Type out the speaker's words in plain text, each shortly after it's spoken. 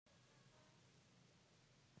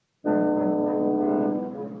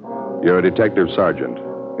You're a detective sergeant.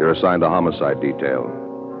 You're assigned to homicide detail.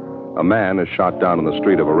 A man is shot down in the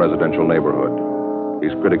street of a residential neighborhood.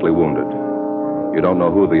 He's critically wounded. You don't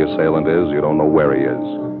know who the assailant is. You don't know where he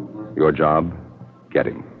is. Your job, get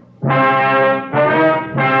him.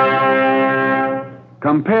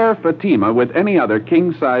 Compare Fatima with any other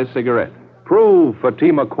king-size cigarette. Prove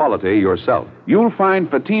Fatima quality yourself. You'll find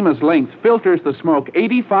Fatima's length filters the smoke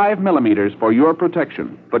 85 millimeters for your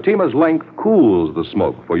protection. Fatima's length cools the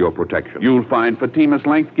smoke for your protection. You'll find Fatima's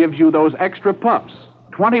length gives you those extra puffs,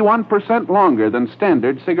 21% longer than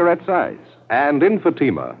standard cigarette size. And in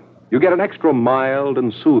Fatima, you get an extra mild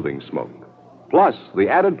and soothing smoke. Plus, the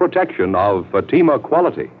added protection of Fatima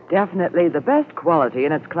quality. Definitely the best quality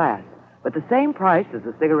in its class, but the same price as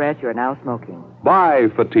the cigarette you're now smoking. Buy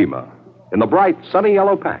Fatima in the bright, sunny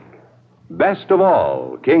yellow pack. Best of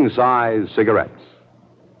all, king-size cigarettes.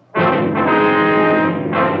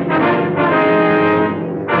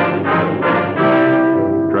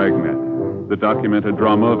 Dragnet, the documented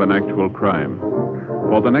drama of an actual crime.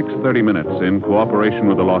 For the next 30 minutes, in cooperation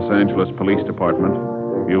with the Los Angeles Police Department,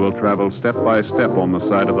 you will travel step by step on the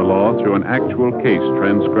side of the law through an actual case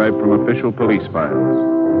transcribed from official police files.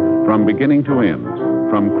 From beginning to end,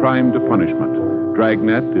 from crime to punishment,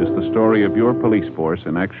 Dragnet is the story of your police force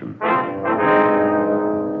in action.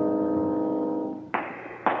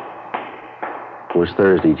 It was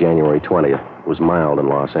Thursday, January 20th. It was mild in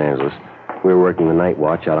Los Angeles. We were working the night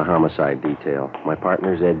watch out of homicide detail. My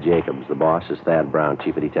partner's Ed Jacobs. The boss is Thad Brown,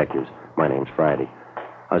 chief of detectives. My name's Friday.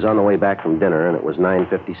 I was on the way back from dinner, and it was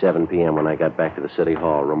 9:57 p.m. when I got back to the city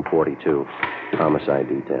hall, room 42, homicide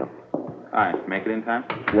detail. Hi, make it in time?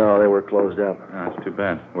 No, they were closed up. Oh, that's too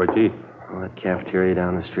bad. Where'd you eat? Well, that cafeteria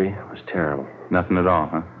down the street was terrible. Nothing at all,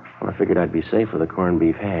 huh? Well, I figured I'd be safe with a corned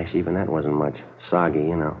beef hash. Even that wasn't much. Soggy,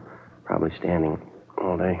 you know. Probably standing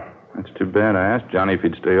all day. That's too bad. I asked Johnny if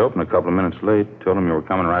he'd stay open a couple of minutes late. Told him you were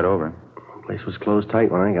coming right over. The place was closed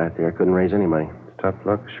tight when I got there. Couldn't raise any money. Tough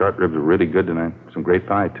luck. Short ribs are really good tonight. Some great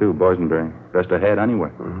pie, too. Boysenberry. Best I had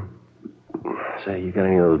anywhere. Mm-hmm. Say, you got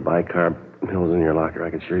any of those bicarb pills in your locker? I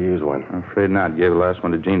could sure use one. I'm afraid not. Gave the last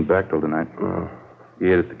one to Gene Bechtel tonight. Oh. He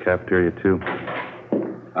ate at the cafeteria, too.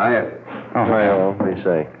 Hiya. Oh, Well, what do you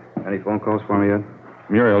say? Any phone calls for me yet?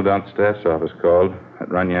 Muriel down at the staff's office called. That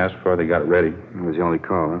run you asked for, they got it ready. It was the only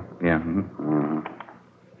call, huh? Yeah. Mm-hmm.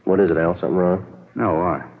 What is it, Al? Something wrong? No,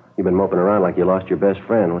 why? You've been moping around like you lost your best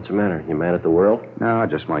friend. What's the matter? You mad at the world? No,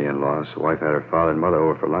 just my in-laws. The wife had her father and mother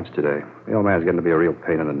over for lunch today. The old man's getting to be a real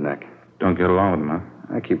pain in the neck. Don't get along with him,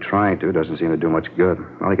 huh? I keep trying to. Doesn't seem to do much good.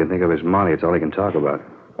 All he can think of is money. It's all he can talk about.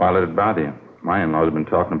 Why let it bother you? My in-laws have been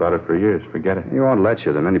talking about it for years. Forget it. He won't let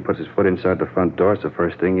you. The minute he puts his foot inside the front door, it's the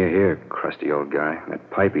first thing you hear. Crusty old guy.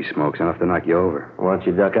 That pipe he smokes enough to knock you over. Why don't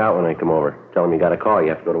you duck out when they come over? Tell them you got a call. You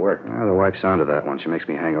have to go to work. Well, the wife's onto that one. She makes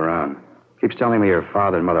me hang around. Keeps telling me her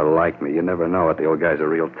father and mother like me. You never know it. The old guy's a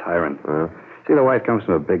real tyrant. See, the wife comes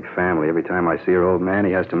from a big family. Every time I see her old man,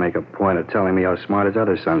 he has to make a point of telling me how smart his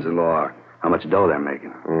other sons-in-law are, how much dough they're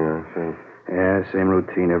making. Yeah, see. Yeah, same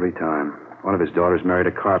routine every time. One of his daughters married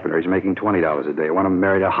a carpenter. He's making $20 a day. One of them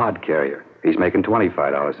married a hod carrier. He's making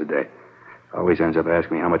 $25 a day. Always ends up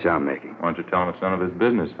asking me how much I'm making. Why don't you tell him it's none of his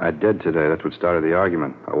business? I did today. That's what started the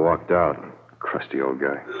argument. I walked out. Crusty old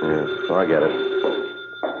guy. Yeah, so I get it.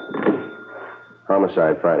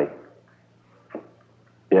 Homicide, Friday.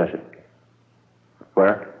 Yes, sir.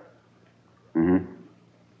 Where? Mm-hmm.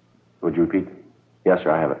 Would you repeat? Yes, sir,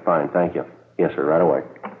 I have it. Fine, thank you. Yes, sir, right away.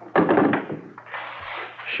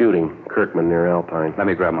 Shooting, Kirkman near Alpine. Let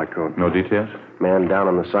me grab my coat. No details? Man down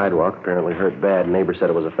on the sidewalk, apparently hurt bad. Neighbor said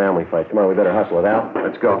it was a family fight. Come on, we better hustle it, Al.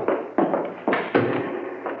 Let's go.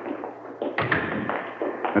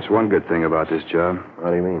 That's one good thing about this job.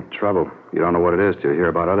 What do you mean? Trouble. You don't know what it is till you hear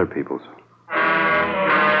about other people's.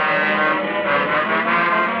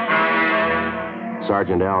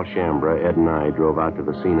 Sergeant Al Shambra, Ed and I drove out to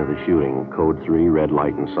the scene of the shooting, code 3, red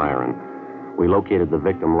light and siren. We located the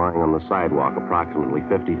victim lying on the sidewalk approximately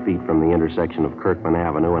 50 feet from the intersection of Kirkman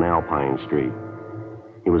Avenue and Alpine Street.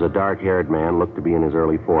 He was a dark-haired man, looked to be in his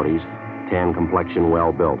early 40s, tan complexion,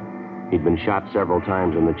 well-built. He'd been shot several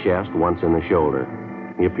times in the chest, once in the shoulder.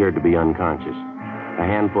 He appeared to be unconscious. A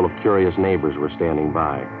handful of curious neighbors were standing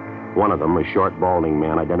by. One of them, a short, balding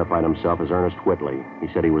man, identified himself as Ernest Whitley. He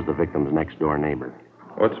said he was the victim's next-door neighbor.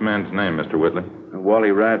 What's the man's name, Mr. Whitley?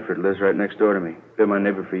 Wally Radford lives right next door to me. Been my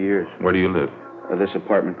neighbor for years. Where do you live? This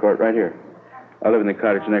apartment court right here. I live in the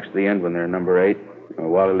cottage next to the end when they're number 8.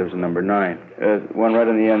 Wally lives in number 9. One right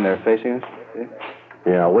in the end there facing us. See?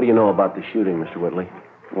 Yeah, what do you know about the shooting, Mr. Whitley?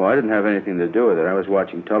 Well, I didn't have anything to do with it. I was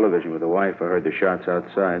watching television with the wife. I heard the shots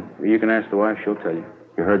outside. You can ask the wife. She'll tell you.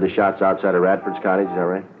 You heard the shots outside of Radford's cottage, is that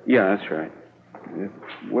right? Yeah, that's right.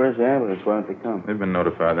 Where's the ambulance? Why don't they come? They've been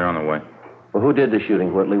notified. They're on the way. Well, who did the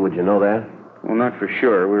shooting, Whitley? Would you know that? Well, not for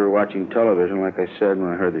sure. We were watching television, like I said,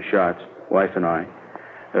 when I heard the shots, wife and I.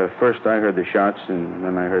 First, I heard the shots, and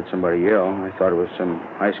then I heard somebody yell. I thought it was some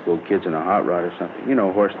high school kids in a hot rod or something. You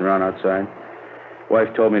know, horsing around outside.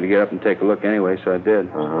 Wife told me to get up and take a look anyway, so I did.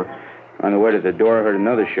 Uh-huh. On the way to the door, I heard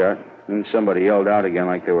another shot. Then somebody yelled out again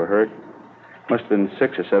like they were hurt. Must have been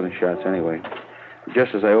 6 or 7 shots anyway.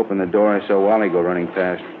 Just as I opened the door, I saw Wally go running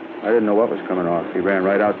past. I didn't know what was coming off. He ran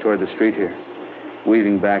right out toward the street here.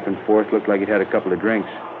 Weaving back and forth, looked like he'd had a couple of drinks.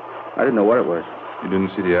 I didn't know what it was. You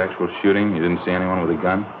didn't see the actual shooting? You didn't see anyone with a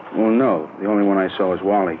gun? Well, no. The only one I saw was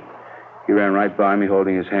Wally. He ran right by me,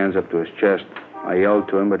 holding his hands up to his chest. I yelled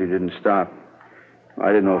to him, but he didn't stop. I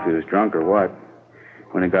didn't know if he was drunk or what.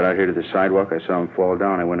 When he got out here to the sidewalk, I saw him fall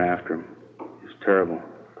down. I went after him. It was terrible.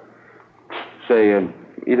 Say,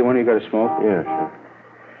 either one of you got a smoke? Yeah, sure.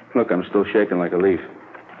 Look, I'm still shaking like a leaf.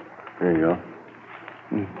 There you go.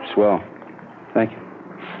 Swell. Thank you.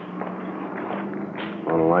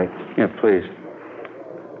 On the light? Yeah, please.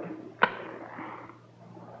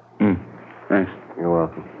 Thanks. You're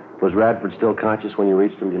welcome. Was Radford still conscious when you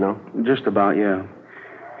reached him, do you know? Just about, yeah.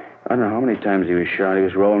 I don't know how many times he was shot. He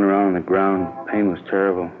was rolling around on the ground. Pain was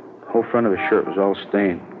terrible. The whole front of his shirt was all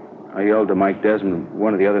stained. I yelled to Mike Desmond,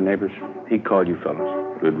 one of the other neighbors. He called you fellas.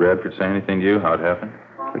 Did Radford say anything to you? How it happened?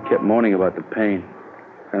 I kept moaning about the pain.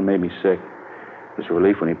 Kind of made me sick. It was a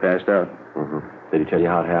relief when he passed out. Mm-hmm. Did he tell you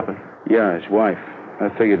how it happened? Yeah, his wife. I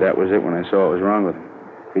figured that was it when I saw what was wrong with him.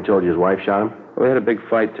 He told you his wife shot him? Well, they had a big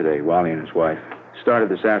fight today, Wally and his wife. Started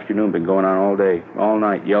this afternoon, been going on all day, all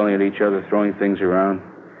night, yelling at each other, throwing things around.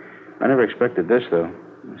 I never expected this, though.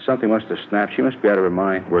 Something must have snapped. She must be out of her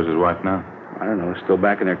mind. Where's his wife now? I don't know. Still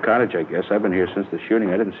back in their cottage, I guess. I've been here since the shooting.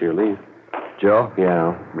 I didn't see her leave. Joe?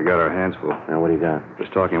 Yeah. We got our hands full. Now, what do you got?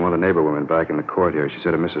 Just talking to one of the neighbor women back in the court here. She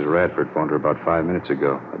said a Mrs. Radford phoned her about 5 minutes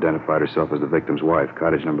ago. Identified herself as the victim's wife,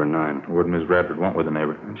 cottage number 9. What did Miss Radford want with the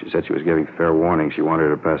neighbor? She said she was giving fair warning. She wanted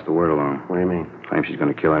her to pass the word along. What do you mean? Claims she's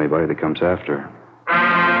going to kill anybody that comes after her.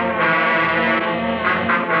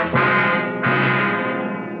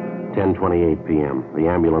 10:28 p.m. The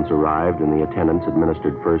ambulance arrived, and the attendants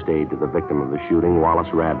administered first aid to the victim of the shooting, Wallace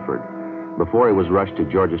Radford. Before he was rushed to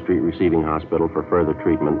Georgia Street Receiving Hospital for further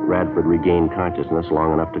treatment, Radford regained consciousness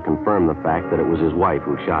long enough to confirm the fact that it was his wife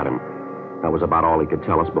who shot him. That was about all he could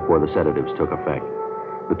tell us before the sedatives took effect.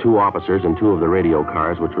 The 2 officers and 2 of the radio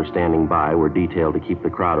cars which were standing by were detailed to keep the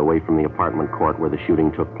crowd away from the apartment court where the shooting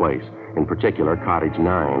took place, in particular Cottage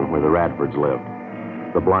 9, where the Radfords lived.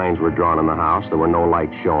 The blinds were drawn in the house. There were no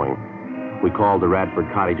lights showing. We called the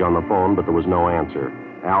Radford cottage on the phone, but there was no answer.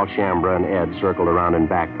 Al Shambra and Ed circled around and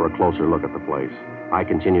back for a closer look at the place. I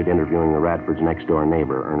continued interviewing the Radford's next-door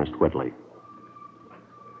neighbor, Ernest Whitley.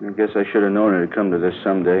 I guess I should have known it'd come to this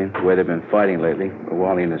someday, the way they've been fighting lately,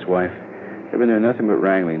 Wally and his wife. They've been doing nothing but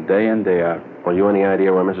wrangling, day in, day out. Well, you any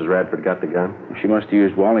idea where Mrs. Radford got the gun? She must have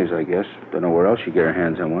used Wally's, I guess. Don't know where else she'd get her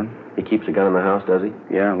hands on one. He keeps a gun in the house, does he?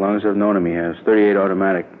 Yeah, as long as I've known him, he has. 38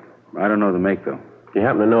 automatic. I don't know the make, though. Do you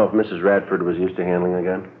happen to know if Mrs. Radford was used to handling a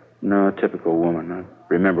gun? No, a typical woman. I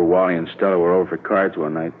remember Wally and Stella were over for cards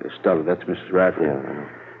one night. Stella, that's Mrs. Radford. Yeah, I know.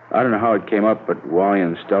 I don't know how it came up, but Wally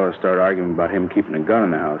and Stella started arguing about him keeping a gun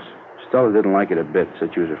in the house. Stella didn't like it a bit,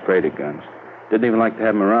 said she was afraid of guns. Didn't even like to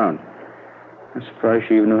have him around. I'm surprised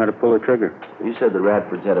she even knew how to pull a trigger. You said the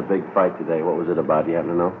Radfords had a big fight today. What was it about? Do you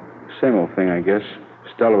happen to know? Same old thing, I guess.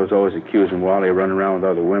 Stella was always accusing Wally of running around with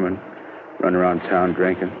other women, running around town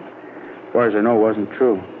drinking. As far as I know, it wasn't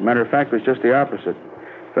true. Matter of fact, it was just the opposite.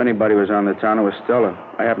 If anybody was on the town, it was Stella.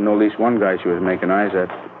 I happen to know at least one guy she was making eyes at.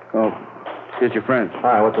 Oh, here's your friend.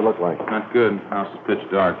 Hi, what's it look like? Not good. House is pitch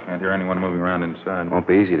dark. Can't hear anyone moving around inside. Won't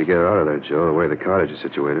be easy to get her out of there, Joe, the way the cottage is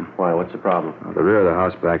situated. Why, what's the problem? The rear of the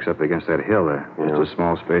house backs up against that hill there. Yeah. Just a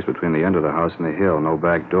small space between the end of the house and the hill. No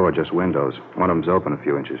back door, just windows. One of them's open a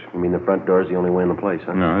few inches. You mean the front door's the only way in the place,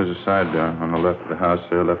 huh? No, there's a side door on the left of the house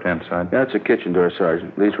there, left-hand side. That's a kitchen door,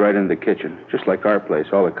 Sergeant. Leads right into the kitchen. Just like our place.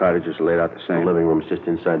 All the cottages are laid out the The same. living room's just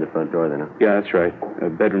inside the front door, then, huh? Yeah, that's right.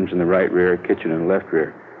 Bedrooms in the right rear, kitchen in the left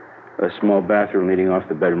rear. A small bathroom leading off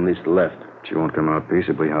the bedroom leads to the left. She won't come out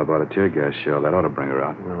peaceably. How about a tear gas shell? That ought to bring her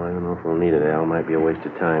out. Well, I don't know if we'll need it, Al. Might be a waste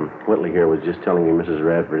of time. Whitley here was just telling me Mrs.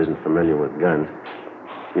 Radford isn't familiar with guns.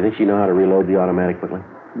 You think she know how to reload the automatic, Whitley?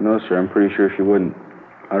 No, sir. I'm pretty sure she wouldn't.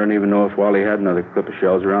 I don't even know if Wally had another clip of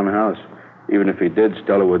shells around the house. Even if he did,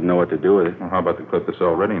 Stella wouldn't know what to do with it. Well, how about the clip that's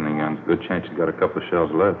already in the gun? Good chance she's got a couple of shells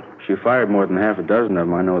left. She fired more than half a dozen of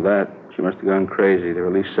them, I know that. She must have gone crazy. There were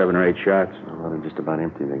at least 7 or 8 shots. Well, they're just about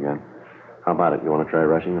empty, the gun. How about it? You want to try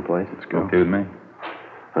rushing the place? Let's go. Okay with me.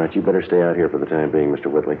 All right, you better stay out here for the time being, Mr.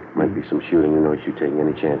 Whitley. Might be some shooting. No use you taking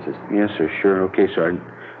any chances. Yes, sir, sure. Okay, Sergeant.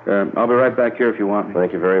 I'll be right back here if you want me.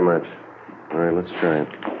 Thank you very much. All right, let's try it.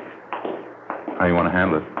 How you want to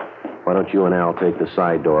handle it? Why don't you and Al take the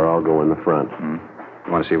side door? I'll go in the front.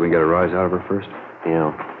 You want to see if we can get a rise out of her first?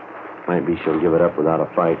 Yeah. Might be she'll give it up without a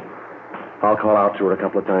fight. I'll call out to her a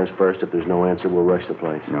couple of times first. If there's no answer, we'll rush the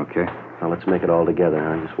place. Okay. Now, let's make it all together,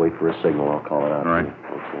 huh? Just wait for a signal. I'll call it out. All right.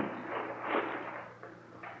 Okay.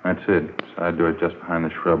 That's it. Side door just behind the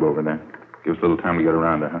shrub over there. Give us a little time to get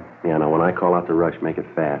around her, huh? Yeah, now, when I call out the rush, make it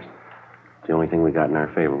fast. It's the only thing we got in our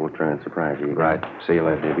favor. We'll try and surprise you. Right. See you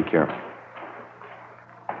later. Yeah, be careful.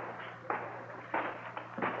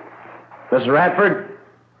 Miss Radford?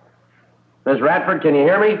 Miss Radford, can you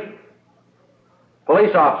hear me?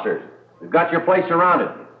 Police officers, we've got your place surrounded.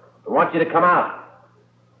 We want you to come out.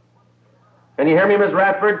 Can you hear me, Miss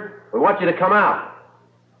Radford? We want you to come out.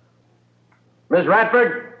 Miss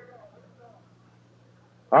Radford?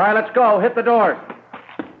 All right, let's go. Hit the door.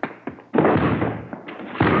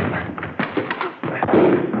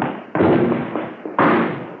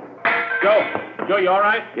 Joe, you all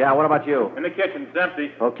right? Yeah, what about you? In the kitchen. It's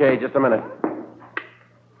empty. Okay, just a minute.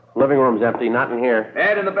 Living room's empty, not in here.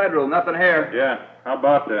 Ed, in the bedroom. Nothing here. Yeah, how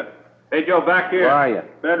about that? Hey, Joe, back here. Where are you?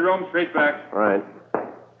 Bedroom, straight back. All right.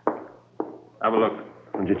 Have a look.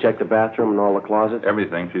 Did you check the bathroom and all the closets?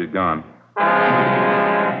 Everything. She's gone.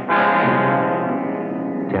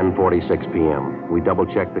 10:46 p.m. We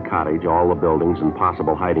double-checked the cottage, all the buildings, and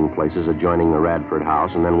possible hiding places adjoining the Radford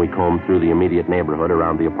house, and then we combed through the immediate neighborhood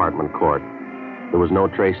around the apartment court. There was no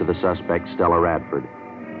trace of the suspect, Stella Radford.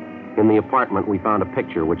 In the apartment, we found a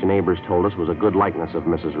picture which neighbors told us was a good likeness of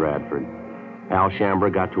Mrs. Radford. Al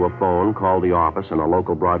Shambra got to a phone, called the office, and a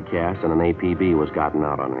local broadcast and an APB was gotten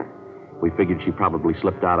out on her. We figured she probably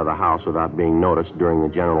slipped out of the house without being noticed during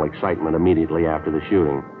the general excitement immediately after the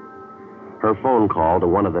shooting. Her phone call to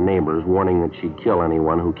one of the neighbors warning that she'd kill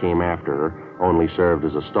anyone who came after her only served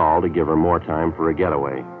as a stall to give her more time for a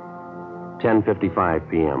getaway. 10:55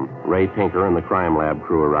 p.m. Ray Pinker and the crime lab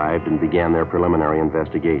crew arrived and began their preliminary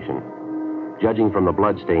investigation. Judging from the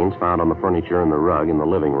bloodstains found on the furniture and the rug in the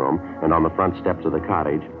living room and on the front steps of the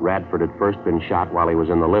cottage, Radford had first been shot while he was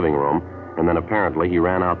in the living room, and then apparently he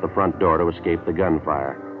ran out the front door to escape the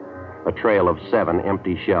gunfire. A trail of 7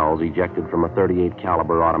 empty shells ejected from a .38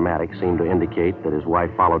 caliber automatic seemed to indicate that his wife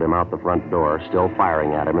followed him out the front door, still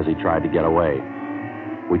firing at him as he tried to get away.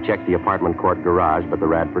 We checked the apartment court garage, but the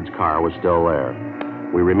Radford's car was still there.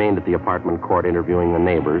 We remained at the apartment court interviewing the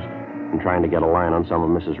neighbors and trying to get a line on some of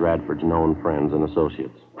Mrs. Radford's known friends and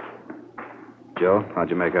associates. Joe, how'd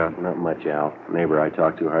you make out? Not much, Al. The neighbor I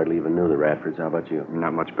talked to hardly even knew the Radfords. How about you?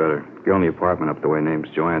 Not much better. Girl in the apartment up the way name's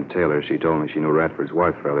Joanne Taylor. She told me she knew Radford's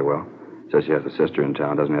wife fairly well. Says she has a sister in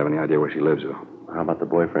town. Doesn't have any idea where she lives, though. How about the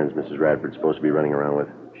boyfriends Mrs. Radford's supposed to be running around with?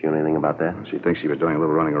 She know anything about that? She thinks she was doing a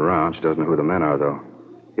little running around. She doesn't know who the men are, though.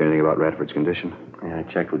 Hear anything about Radford's condition? Yeah, I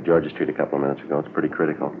checked with Georgia Street a couple of minutes ago. It's pretty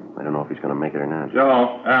critical. I don't know if he's going to make it or not.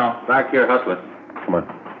 Joe, Al, back here, hustling. Come on.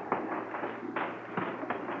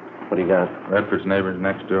 What do you got? Radford's neighbors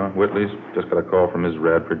next door. Whitley's. Just got a call from Ms.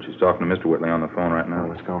 Radford. She's talking to Mr. Whitley on the phone right now.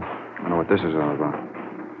 Let's go. I don't know what this is all about.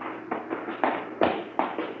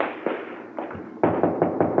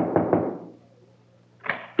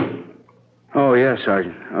 Oh, yeah,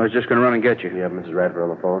 Sergeant. I was just going to run and get you. You have Mrs. Radford on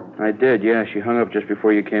the phone? I did, yeah. She hung up just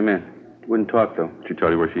before you came in. Wouldn't talk, though. Did she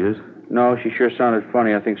tell you where she is? No, she sure sounded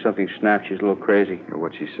funny. I think something snapped. She's a little crazy.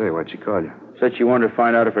 What'd she say? Why'd she call you? Said she wanted to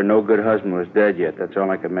find out if her no-good husband was dead yet. That's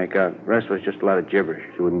all I could make out. The rest was just a lot of gibberish.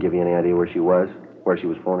 She wouldn't give you any idea where she was? Where she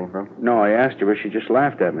was phoning from? No, I asked her, but she just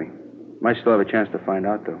laughed at me. Might still have a chance to find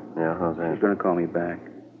out, though. Yeah, how's that? She's going to call me back.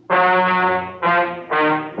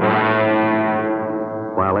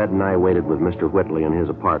 While Ed and I waited with Mr. Whitley in his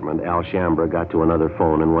apartment, Al Shambra got to another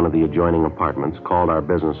phone in one of the adjoining apartments, called our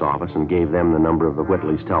business office, and gave them the number of the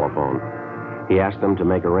Whitleys' telephone. He asked them to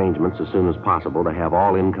make arrangements as soon as possible to have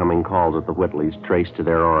all incoming calls at the Whitleys traced to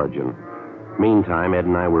their origin. Meantime, Ed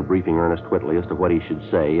and I were briefing Ernest Whitley as to what he should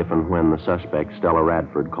say if and when the suspect, Stella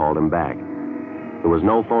Radford, called him back. There was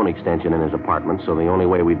no phone extension in his apartment, so the only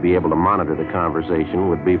way we'd be able to monitor the conversation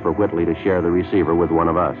would be for Whitley to share the receiver with one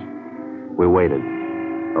of us. We waited.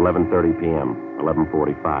 11:30 p.m.,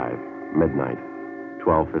 11:45, midnight,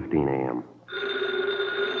 12:15 a.m.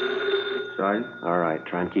 Sergeant? All right,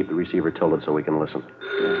 try and keep the receiver tilted so we can listen.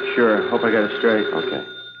 Yeah, sure. Hope I got it straight. Okay.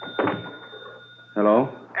 Hello?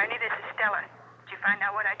 Ernie, this is Stella. Did you find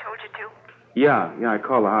out what I told you to? Yeah, I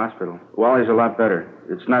called the hospital. Wally's a lot better.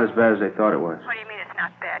 It's not as bad as they thought it was. What do you mean it's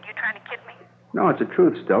not bad? You trying to kid me? No, it's the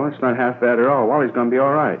truth, Stella. It's not half bad at all. Wally's going to be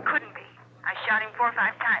all right. Couldn't be. I shot him 4 or 5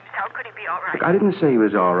 times. times. How could he be all right? Look, I didn't say he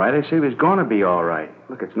was all right. I said he was going to be all right.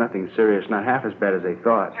 Look, it's nothing serious, not half as bad as they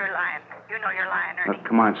thought. You're lying. You know you're lying, Ernie. Look,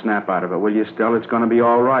 come on, snap out of it, will you, Stella? It's going to be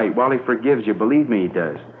all right. Wally forgives you. Believe me, he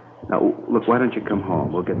does. Now, look, why don't you come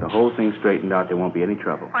home? We'll get the whole thing straightened out. There won't be any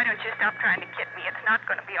trouble. Why don't you stop trying to kid me? It's not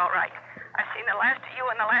going to be all right. I've seen the last of you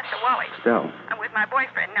and the last of Wally. Stella. I'm with my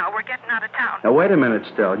boyfriend now. We're getting out of town. Now, wait a minute,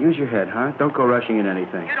 Stella. Use your head, huh? Don't go rushing in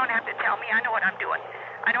anything. You don't have to tell me. I know what I'm doing.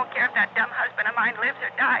 I don't care if that dumb husband of mine lives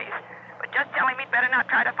or dies. But just tell him he'd better not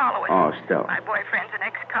try to follow us. Oh, Stella. My boyfriend's an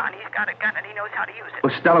ex-con. He's got a gun and he knows how to use it.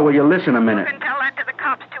 Well, Stella, will you listen a minute? You can tell that to the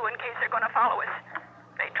cops, too, in case they're going to follow us.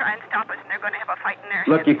 If they try and stop us, and they're going to have a fight in their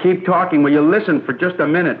Look, heads. you keep talking. Will you listen for just a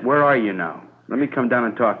minute? Where are you now? Let me come down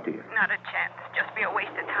and talk to you. Not a chance. Just be a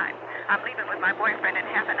waste of time. I'm leaving with my boyfriend in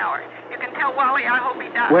half an hour. You can tell Wally I hope he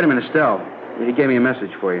dies. Wait a minute, Stella. He gave me a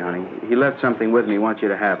message for you, honey. He left something with me. He wants you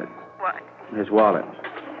to have it. What? His wallet.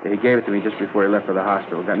 He gave it to me just before he left for the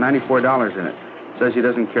hospital. Got $94 in it. Says he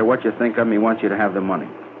doesn't care what you think of him. He wants you to have the money.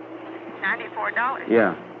 $94?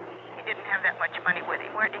 Yeah. He didn't have that much money with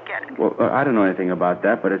him. Where'd he get it? Well, I don't know anything about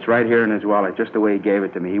that, but it's right here in his wallet, just the way he gave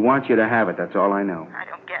it to me. He wants you to have it. That's all I know. I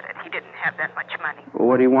don't get it. He didn't have that much money. Well,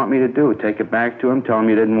 what do you want me to do? Take it back to him? Tell him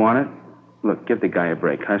you didn't want it? Look, give the guy a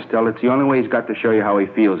break, huh, Stella? It's the only way he's got to show you how he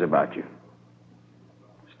feels about you.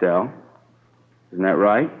 Stella? Isn't that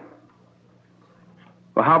right?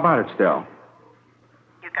 Well, how about it, Stella?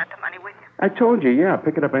 You got the money with you? I told you, yeah.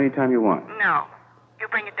 Pick it up anytime you want. No. You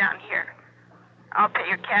bring it down here. I'll pay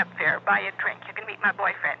your cab fare, buy you a drink. You can meet my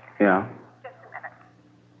boyfriend. Yeah. Just a minute.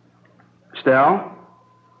 Stella?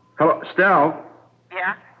 Hello, Stella?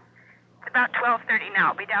 Yeah? It's about 12:30 now.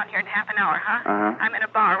 I'll be down here in half an hour, huh? Uh-huh. I'm in a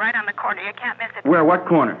bar right on the corner. You can't miss it. Where? What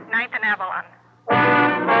corner? 9th and Avalon.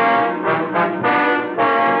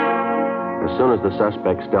 As soon as the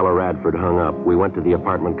suspect, Stella Radford, hung up, we went to the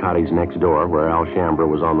apartment cottage next door where Al Shambra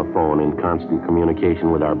was on the phone in constant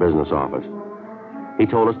communication with our business office. He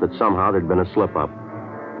told us that somehow there'd been a slip-up.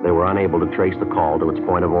 They were unable to trace the call to its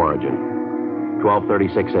point of origin.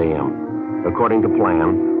 12:36 a.m. According to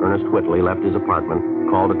plan, Ernest Whitley left his apartment,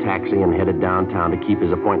 called a taxi, and headed downtown to keep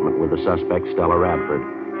his appointment with the suspect, Stella Radford.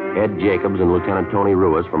 Ed Jacobs and Lieutenant Tony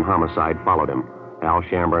Ruiz from Homicide followed him. Al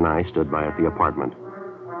Shambra and I stood by at the apartment.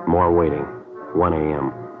 More waiting. 1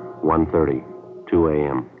 a.m., 1:30, 2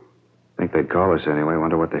 a.m. Think they'd call us anyway.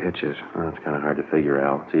 Wonder what the hitch is. Well, it's kind of hard to figure,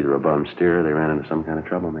 Al. It's either a bum steer or they ran into some kind of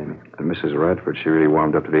trouble, maybe. And Mrs. Radford, she really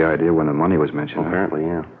warmed up to the idea when the money was mentioned. Well, apparently,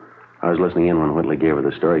 yeah. I was listening in when Whitley gave her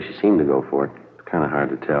the story. She seemed to go for it. It's kind of hard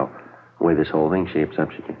to tell. The way this whole thing shapes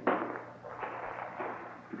up, she can...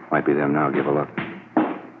 Might be them now. Give a look.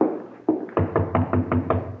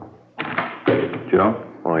 Joe?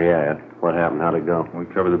 Oh, yeah, Ed. What happened? How'd it go? We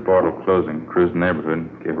covered the bar till closing, cruised the neighborhood,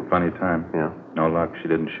 gave her plenty of time. Yeah. No luck. She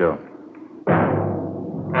didn't show.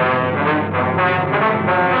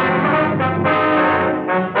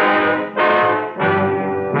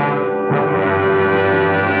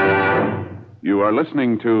 You are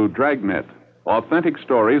listening to Dragnet, authentic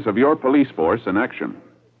stories of your police force in action.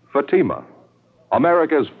 Fatima,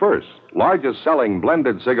 America's first largest-selling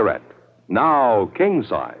blended cigarette, now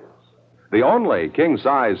king-size. The only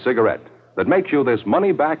king-size cigarette that makes you this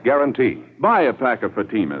money-back guarantee. Buy a pack of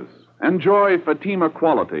Fatimas. Enjoy Fatima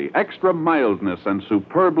quality, extra mildness, and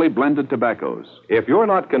superbly blended tobaccos. If you're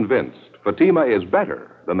not convinced Fatima is better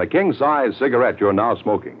than the king-size cigarette you're now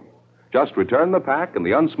smoking, just return the pack and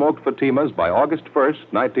the unsmoked Fatimas by August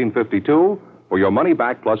 1st, 1952, for your money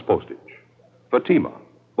back plus postage. Fatima,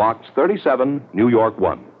 Box 37, New York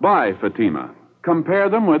 1. Buy Fatima. Compare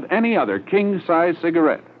them with any other king-size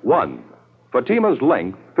cigarette. 1. Fatima's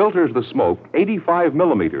length filters the smoke 85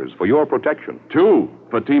 millimeters for your protection. 2.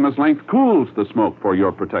 Fatima's length cools the smoke for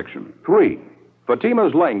your protection. 3.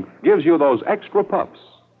 Fatima's length gives you those extra puffs,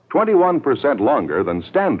 21% longer than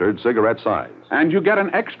standard cigarette size. And you get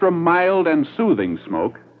an extra mild and soothing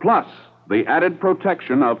smoke, plus the added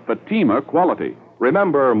protection of Fatima quality.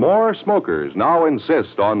 Remember, more smokers now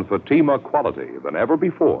insist on Fatima quality than ever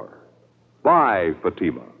before. Buy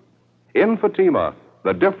Fatima. In Fatima,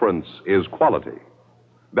 the difference is quality.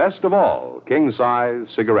 Best of all, king-size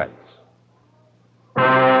cigarettes.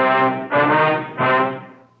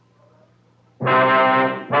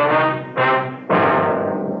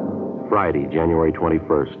 Friday, January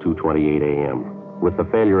 21st, 2:28 a.m. With the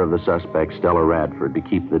failure of the suspect, Stella Radford, to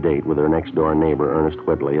keep the date with her next-door neighbor, Ernest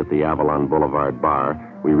Whitley, at the Avalon Boulevard bar,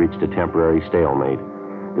 we reached a temporary stalemate.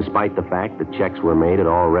 Despite the fact that checks were made at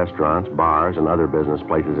all restaurants, bars, and other business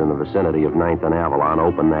places in the vicinity of 9th and Avalon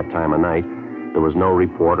open that time of night, there was no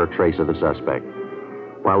report or trace of the suspect.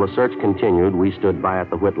 While the search continued, we stood by at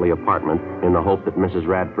the Whitley apartment in the hope that Mrs.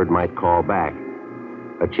 Radford might call back.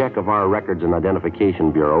 A check of our Records and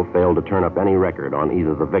Identification Bureau failed to turn up any record on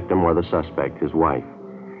either the victim or the suspect, his wife.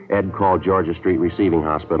 Ed called Georgia Street Receiving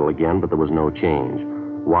Hospital again, but there was no change.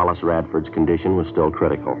 Wallace Radford's condition was still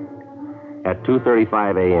critical. At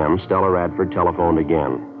 2:35 a.m., Stella Radford telephoned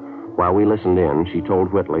again. While we listened in, she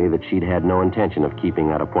told Whitley that she'd had no intention of keeping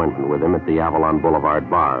that appointment with him at the Avalon Boulevard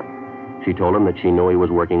bar. She told him that she knew he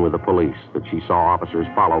was working with the police, that she saw officers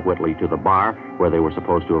follow Whitley to the bar where they were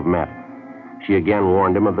supposed to have met. She again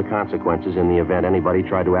warned him of the consequences in the event anybody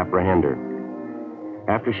tried to apprehend her.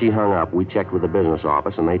 After she hung up, we checked with the business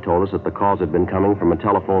office, and they told us that the calls had been coming from a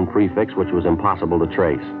telephone prefix which was impossible to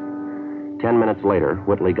trace. 10 minutes later,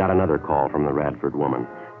 Whitley got another call from the Radford woman.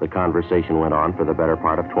 The conversation went on for the better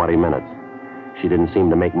part of 20 minutes. She didn't seem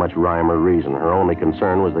to make much rhyme or reason. Her only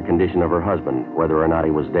concern was the condition of her husband, whether or not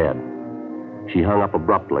he was dead. She hung up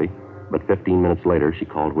abruptly, but 15 minutes later, she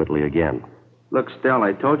called Whitley again. Look, Stella,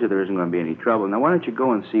 I told you there isn't going to be any trouble. Now, why don't you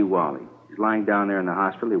go and see Wally? He's lying down there in the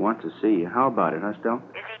hospital. He wants to see you. How about it, huh, Stella?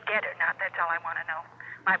 Is he dead or not? That's all I want to know.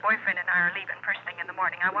 My boyfriend and I are leaving first thing in the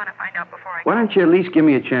morning. I want to find out before I go. Why don't you at least give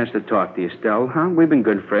me a chance to talk to you, Stella, huh? We've been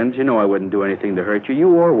good friends. You know I wouldn't do anything to hurt you, you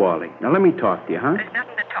or Wally. Now, let me talk to you, huh? There's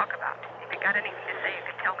nothing to talk about. If you got anything to say, you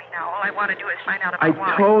can tell me now. All I want to do is find out about I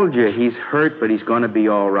Wally. told you he's hurt, but he's going to be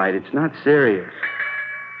all right. It's not serious.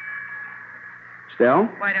 Stella?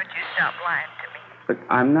 Why don't you stop lying to me? Look,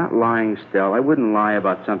 I'm not lying, Stella. I wouldn't lie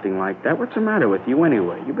about something like that. What's the matter with you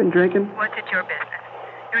anyway? You been drinking? What's it your business?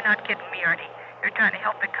 You're not kidding me, Artie. You're trying to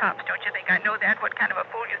help the cops. Don't you think I know that? What kind of a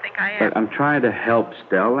fool you think I am? But I'm trying to help,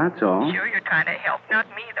 Stella, that's all. Sure, you're trying to help. Not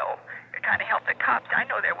me, though. You're trying to help the cops. I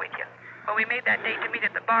know they're with you. When we made that date to meet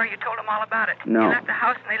at the bar, you told them all about it. No. You left the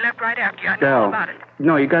house and they left right after you. I know all Stella, about it.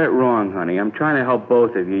 no, you got it wrong, honey. I'm trying to help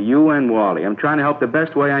both of you, you and Wally. I'm trying to help the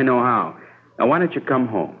best way I know how. Now, why don't you come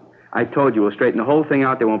home? I told you we'll straighten the whole thing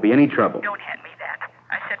out. There won't be any trouble. Don't hand me that.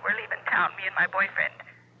 I said we're leaving town, me and my boyfriend.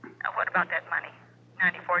 Now, what about that money?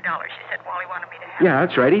 $94. She said Wally wanted me to have. Yeah,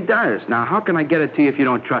 that's right. He does. Now, how can I get it to you if you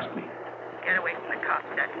don't trust me? Get away from the cops,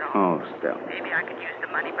 that's all. Oh, Stella. Maybe I could use the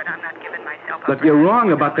money, but I'm not giving myself up. Look, for you're that.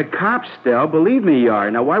 wrong about the cops, Stella. Believe me, you are.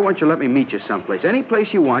 Now, why won't you let me meet you someplace? Any place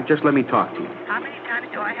you want, just let me talk to you. How many times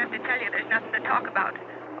do I have to tell you there's nothing to talk about?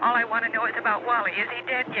 All I want to know is about Wally. Is he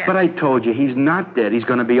dead yet? But I told you, he's not dead. He's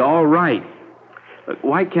going to be all right. Look,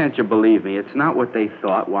 why can't you believe me? It's not what they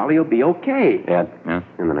thought. Wally will be okay. Ed, Yeah?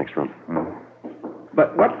 in the next room.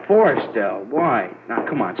 But what for, Stella? Why? Now,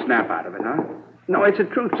 come on, snap out of it, huh? No, it's the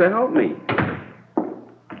truth, so help me.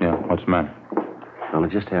 Yeah, what's the matter? Well,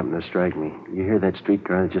 it just happened to strike me. You hear that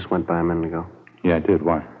streetcar that just went by a minute ago? Yeah, I did.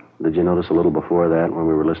 Why? Did you notice a little before that when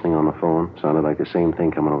we were listening on the phone? Sounded like the same thing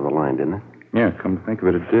coming over the line, didn't it? Yeah, come to think of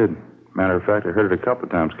it, it did. Matter of fact, I heard it a couple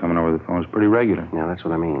of times coming over the phone. It's pretty regular. Yeah, that's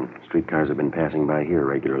what I mean. Streetcars have been passing by here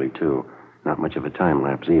regularly, too. Not much of a time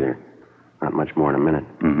lapse, either. Not much more than a minute.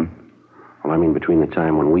 Mm-hmm. Well, I mean between the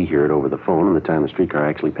time when we hear it over the phone and the time the streetcar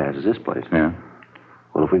actually passes this place. Yeah.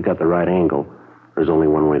 Well, if we've got the right angle, there's only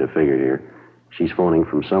one way to figure it here. She's phoning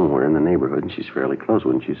from somewhere in the neighborhood, and she's fairly close,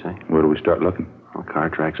 wouldn't you say? Where do we start looking? Well, car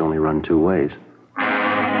tracks only run two ways.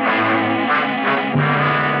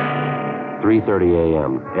 3:30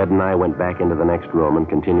 a.m. Ed and I went back into the next room and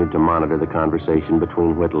continued to monitor the conversation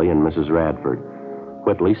between Whitley and Mrs. Radford.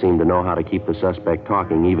 Whitley seemed to know how to keep the suspect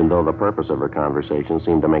talking, even though the purpose of her conversation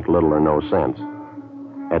seemed to make little or no sense.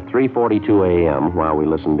 At 3:42 a.m., while we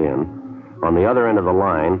listened in, on the other end of the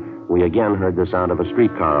line, we again heard the sound of a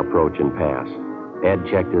streetcar approach and pass. Ed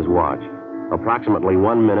checked his watch. Approximately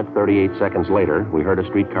 1 minute, 38 seconds later, we heard a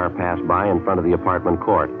streetcar pass by in front of the apartment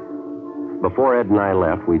court. Before Ed and I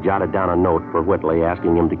left, we jotted down a note for Whitley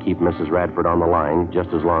asking him to keep Mrs. Radford on the line just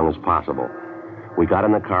as long as possible. We got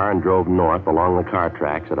in the car and drove north along the car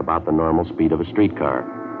tracks at about the normal speed of a streetcar.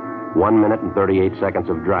 1 minute and 38 seconds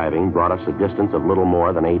of driving brought us a distance of little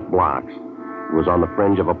more than 8 blocks. It was on the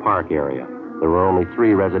fringe of a park area. There were only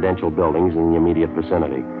 3 residential buildings in the immediate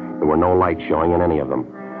vicinity. There were no lights showing in any of them.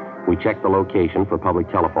 We checked the location for public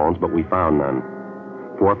telephones, but we found none.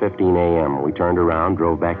 4:15 a.m., we turned around,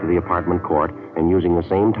 drove back to the apartment court, and using the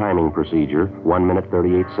same timing procedure, 1 minute,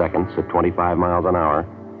 38 seconds at 25 miles an hour,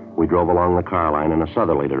 we drove along the car line in a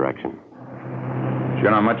southerly direction.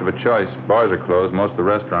 Sure not much of a choice. Bars are closed, most of the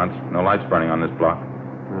restaurants. No lights burning on this block.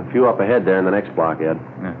 A few up ahead there in the next block, Ed.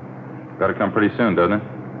 Yeah. Got to come pretty soon, doesn't it?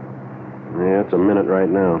 Yeah, it's a minute right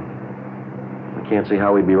now. I can't see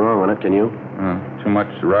how we'd be wrong on it, can you? Too much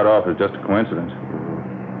to write off is just a coincidence.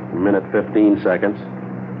 A minute, 15 seconds.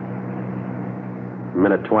 A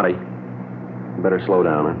minute, 20. Better slow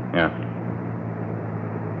down, huh? Yeah.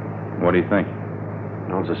 What do you think?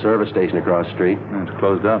 Well, it's a service station across the street. It's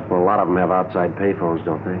closed up. Well, a lot of them have outside payphones,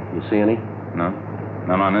 don't they? You see any? No.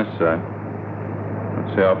 None on this side.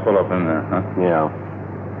 Let's see, I'll pull up in there, huh? Yeah.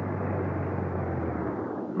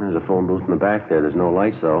 There's a phone booth in the back there. There's no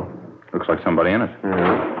lights, though. Looks like somebody in it.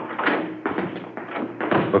 Yeah.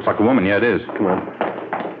 Looks like a woman. Yeah, it is. Come on.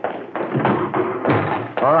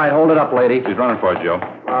 All right, hold it up, lady. She's running for it, Joe.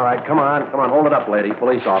 All right, come on. Hold it up, lady.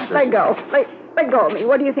 Police officers. Let go. Let go of me.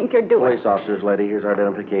 What do you think you're doing? Police officers, lady. Here's our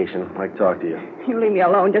identification. I'd like to talk to you. You leave me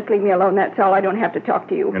alone. Just leave me alone. That's all. I don't have to talk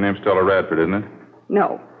to you. Your name's Stella Radford, isn't it?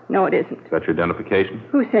 No, it isn't. Is that your identification?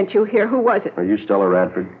 Who sent you here? Who was it? Are you Stella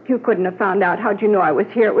Radford? You couldn't have found out. How'd you know I was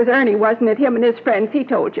here? It was Ernie, wasn't it? Him and his friends. He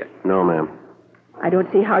told you. No, ma'am. I don't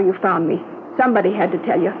see how you found me. Somebody had to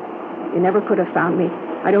tell you. You never could have found me.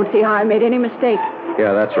 I don't see how I made any mistake.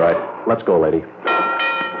 Yeah, that's right. Let's go, lady.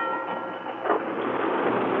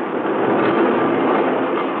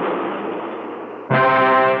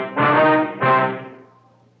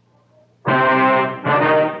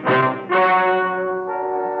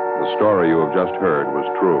 The story you have just heard was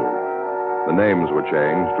true. The names were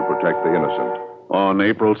changed to protect the innocent. On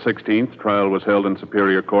April 16th, trial was held in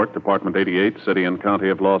Superior Court, Department 88, City and County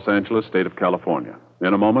of Los Angeles, State of California.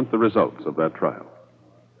 In a moment, the results of that trial.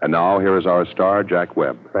 And now, here is our star, Jack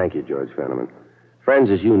Webb. Thank you, George Fenneman. Friends,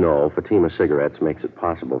 as you know, Fatima Cigarettes makes it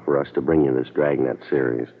possible for us to bring you this Dragnet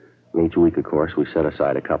series. And each week, of course, we set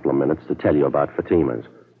aside a couple of minutes to tell you about Fatima's.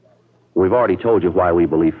 We've already told you why we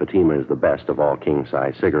believe Fatima is the best of all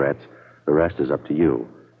king-size cigarettes. The rest is up to you.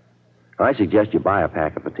 I suggest you buy a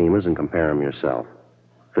pack of Fatimas and compare them yourself.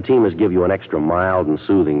 Fatimas give you an extra mild and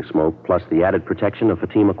soothing smoke, plus the added protection of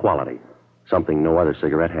Fatima quality, something no other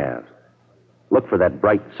cigarette has. Look for that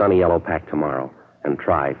bright, sunny yellow pack tomorrow and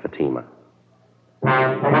try Fatima.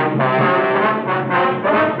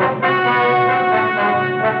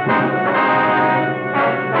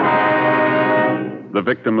 The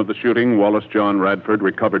victim of the shooting, Wallace John Radford,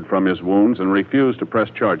 recovered from his wounds and refused to press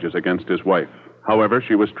charges against his wife. However,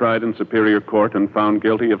 she was tried in Superior Court and found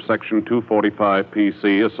guilty of Section 245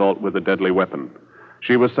 PC, assault with a deadly weapon.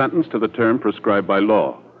 She was sentenced to the term prescribed by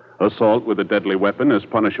law. Assault with a deadly weapon is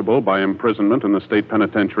punishable by imprisonment in the state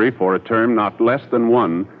penitentiary for a term not less than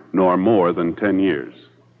 1 nor more than 10 years.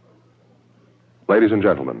 Ladies and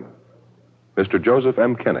gentlemen, Mr. Joseph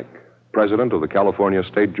M. Kinnick, President of the California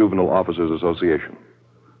State Juvenile Officers Association.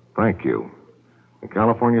 Thank you. The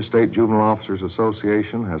California State Juvenile Officers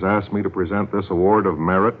Association has asked me to present this award of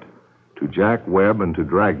merit to Jack Webb and to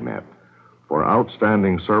Dragnet for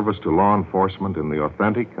outstanding service to law enforcement in the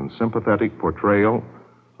authentic and sympathetic portrayal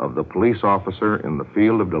of the police officer in the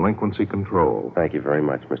field of delinquency control. Thank you very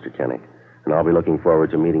much, Mr. Kennick. And I'll be looking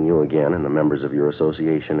forward to meeting you again and the members of your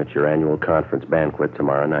association at your annual conference banquet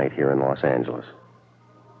tomorrow night here in Los Angeles.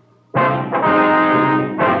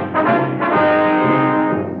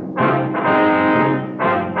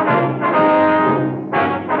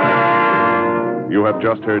 You have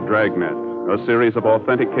just heard Dragnet, a series of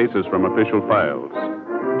authentic cases from official files.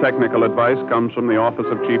 Technical advice comes from the Office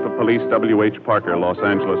of Chief of Police W.H. Parker, Los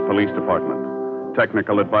Angeles Police Department.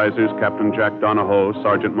 Technical advisors Captain Jack Donahoe,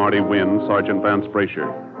 Sergeant Marty Wynn, Sergeant Vance Brasher.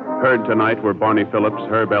 Heard tonight were Barney Phillips,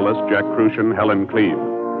 Herb Ellis, Jack Crucian, Helen Cleve.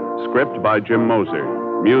 Script by Jim Moser.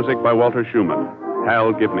 Music by Walter Schumann.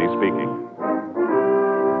 Hal Gibney speaking.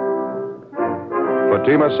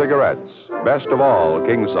 Fatima Cigarettes, best of all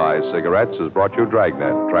king-size cigarettes, has brought you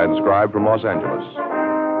Dragnet, transcribed from Los Angeles.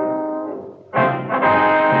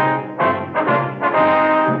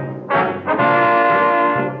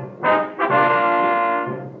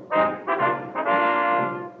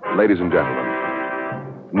 Ladies and gentlemen,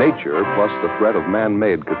 nature plus the threat of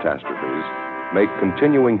man-made catastrophes make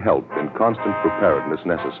continuing help in constant preparedness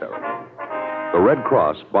necessary. The Red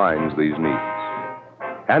Cross binds these needs.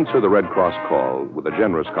 Answer the Red Cross call with a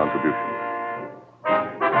generous contribution.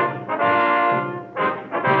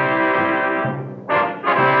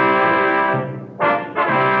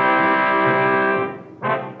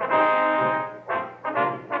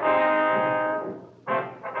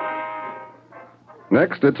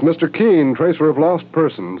 Next, it's Mr. Keene, Tracer of Lost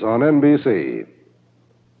Persons on NBC.